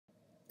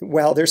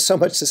Well, there's so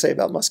much to say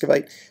about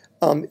muscovite.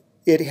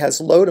 It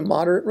has low to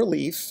moderate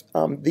relief.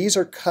 These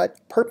are cut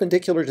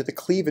perpendicular to the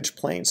cleavage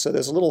plane, so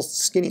those little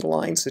skinny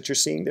lines that you're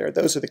seeing there,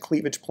 those are the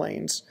cleavage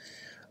planes.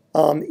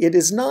 It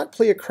is not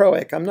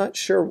pleochroic. I'm not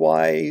sure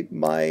why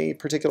my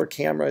particular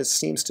camera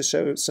seems to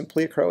show some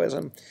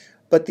pleochroism,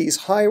 but these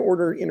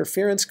high-order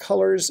interference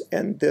colors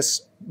and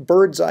this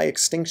bird's eye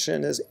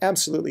extinction is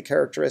absolutely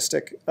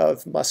characteristic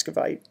of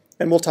muscovite.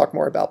 And we'll talk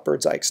more about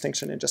bird's eye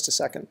extinction in just a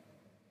second.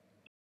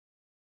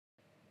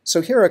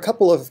 So here are a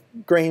couple of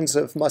grains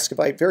of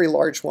muscovite, very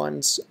large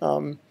ones,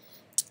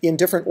 in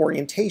different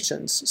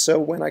orientations. So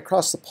when I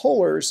cross the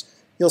polars,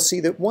 you'll see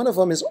that one of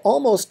them is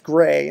almost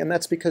gray, and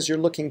that's because you're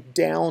looking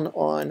down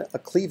on a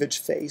cleavage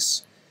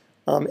face.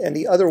 And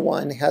the other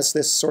one has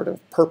this sort of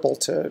purple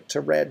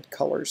to red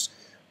colors.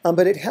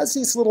 But it has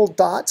these little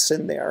dots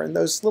in there, and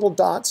those little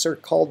dots are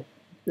called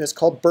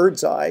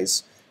bird's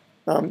eyes.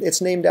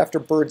 It's named after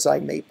bird's eye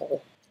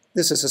maple.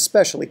 This is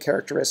especially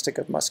characteristic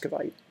of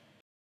muscovite.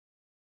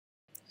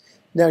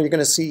 Now you're going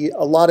to see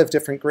a lot of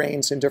different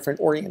grains in different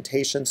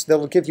orientations.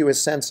 They'll give you a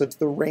sense of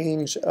the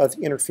range of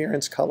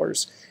interference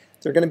colors.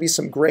 There are going to be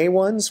some gray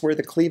ones where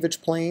the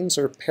cleavage planes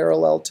are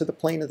parallel to the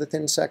plane of the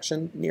thin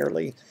section,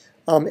 nearly.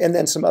 And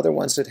then some other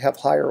ones that have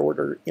higher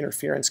order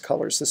interference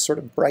colors, this sort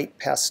of bright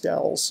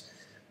pastels.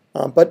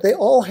 But they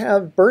all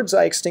have bird's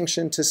eye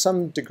extinction to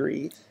some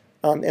degree.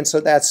 And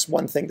so that's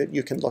one thing that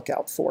you can look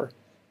out for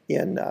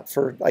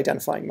for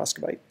identifying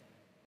muscovite.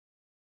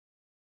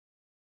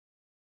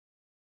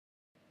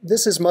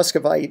 This is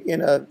muscovite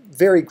in a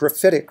very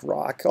graphitic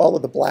rock. All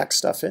of the black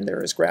stuff in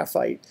there is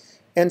graphite.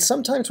 And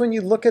sometimes when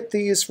you look at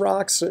these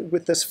rocks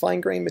with this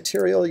fine-grained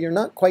material, you're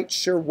not quite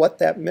sure what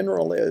that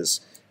mineral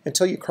is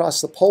until you cross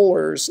the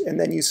polars, and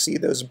then you see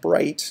those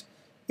bright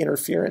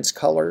interference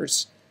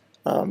colors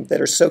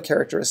that are so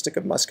characteristic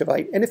of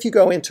muscovite. And if you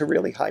go into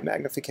really high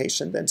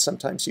magnification, then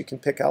sometimes you can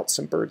pick out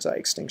some bird's eye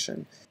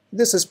extinction.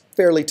 This is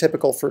fairly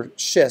typical for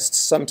schists.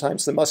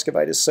 Sometimes the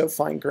muscovite is so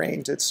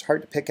fine-grained it's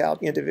hard to pick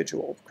out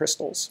individual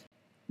crystals.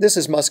 This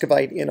is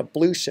muscovite in a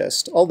blue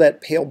schist. All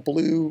that pale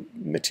blue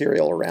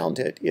material around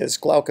it is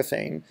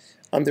glaucophane.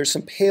 There's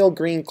some pale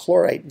green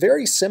chlorite,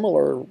 very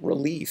similar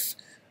relief.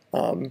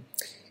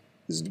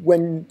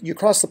 When you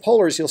cross the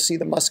polars, you'll see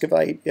the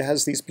muscovite. It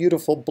has these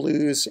beautiful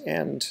blues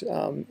and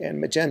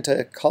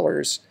magenta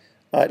colors.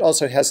 It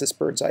also has this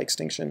bird's eye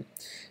extinction.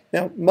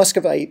 Now,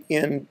 muscovite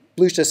in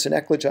blueschists and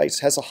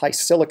eclogites has a high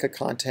silica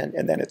content,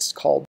 and then it's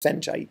called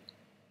phengite.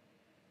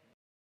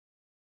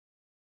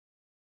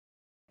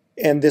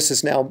 And this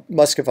is now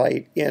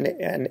muscovite in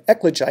an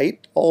eclogite.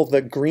 All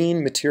the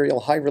green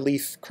material, high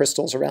relief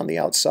crystals around the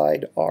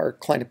outside are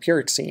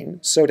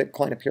clinopyroxene, sodic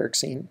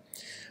clinopyroxene.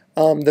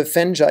 The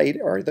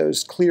phengite are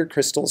those clear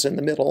crystals in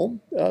the middle,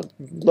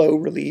 lower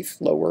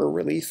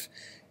relief.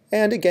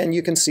 And again,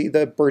 you can see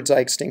the bird's eye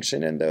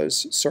extinction in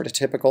those sort of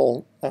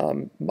typical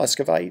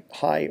muscovite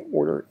high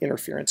order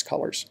interference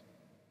colors.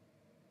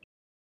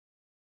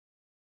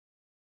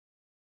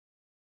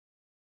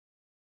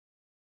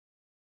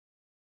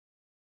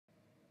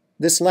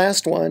 This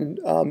last one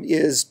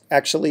is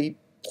actually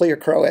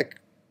pleochroic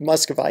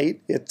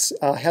muscovite. It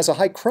has a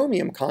high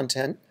chromium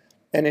content,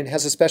 and it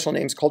has a special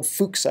name called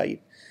Fuchsite.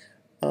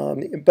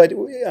 But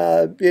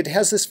it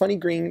has this funny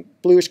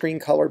bluish-green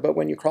color, but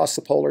when you cross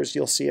the polars,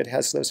 you'll see it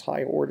has those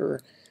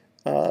high-order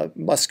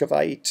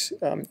muscovite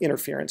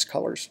interference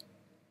colors.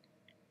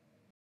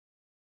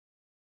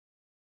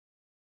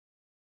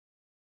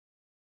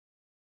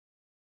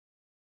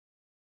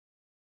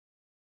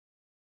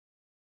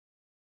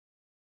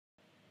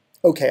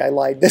 Okay, I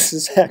lied. This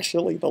is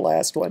actually the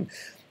last one.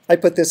 I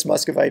put this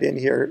muscovite in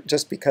here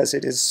just because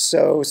it is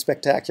so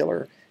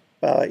spectacular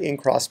in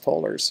cross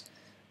polars.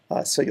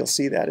 So you'll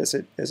see that as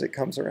it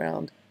comes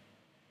around.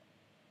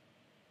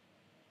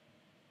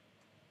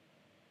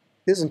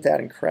 Isn't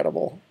that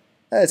incredible?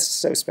 That's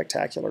so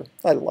spectacular.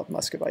 I love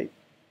muscovite.